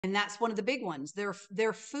And that's one of the big ones.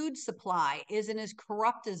 Their food supply isn't as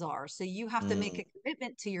corrupt as ours. So you have to make Mm, a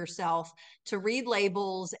commitment to yourself to read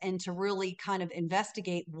labels and to really kind of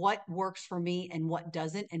investigate what works for me and what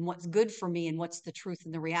doesn't, and what's good for me and what's the truth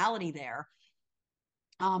and the reality there.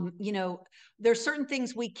 You know, there's certain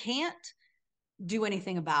things we can't do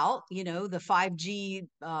anything about, you know, the 5G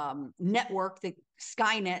network, the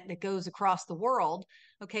Skynet that goes across the world.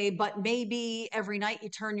 Okay. But maybe every night you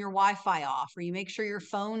turn your Wi Fi off, or you make sure your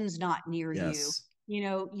phone's not near you. yes. You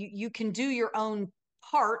know, you can do your own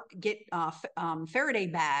part, get Faraday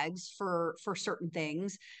bags for certain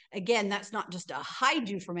things. Again, that's not just to hide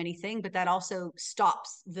you from anything, but that also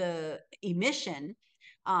stops the emission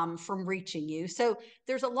from reaching you. So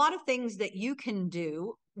there's a lot of things that you can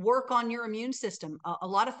do. Work on your immune system. A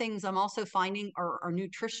lot of things I'm also finding are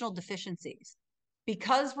nutritional deficiencies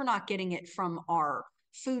because we're not getting it from our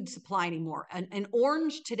food supply anymore. An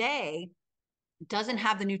orange today doesn't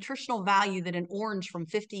have the nutritional value that an orange from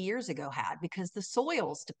 50 years ago had because the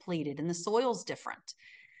soil's depleted and the soil's different.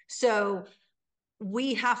 So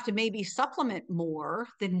we have to maybe supplement more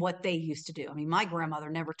than what they used to do. I mean, my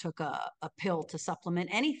grandmother never took a pill to supplement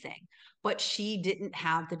anything, but she didn't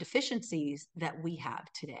have the deficiencies that we have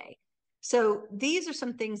today. So these are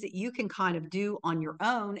some things that you can kind of do on your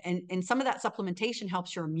own. And some of that supplementation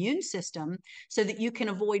helps your immune system so that you can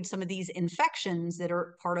avoid some of these infections that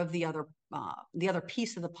are part of the other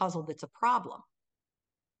piece of the puzzle that's a problem.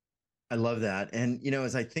 I love that. And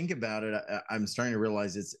as I think about it, I'm starting to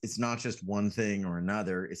realize it's not just one thing or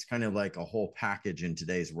another. It's kind of like a whole package in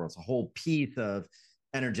today's world. It's a whole piece of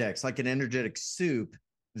energetics, like an energetic soup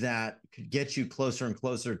that could get you closer and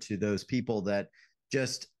closer to those people that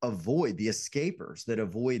just avoid the escapers, that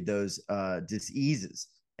avoid those diseases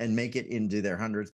and make it into their hundreds.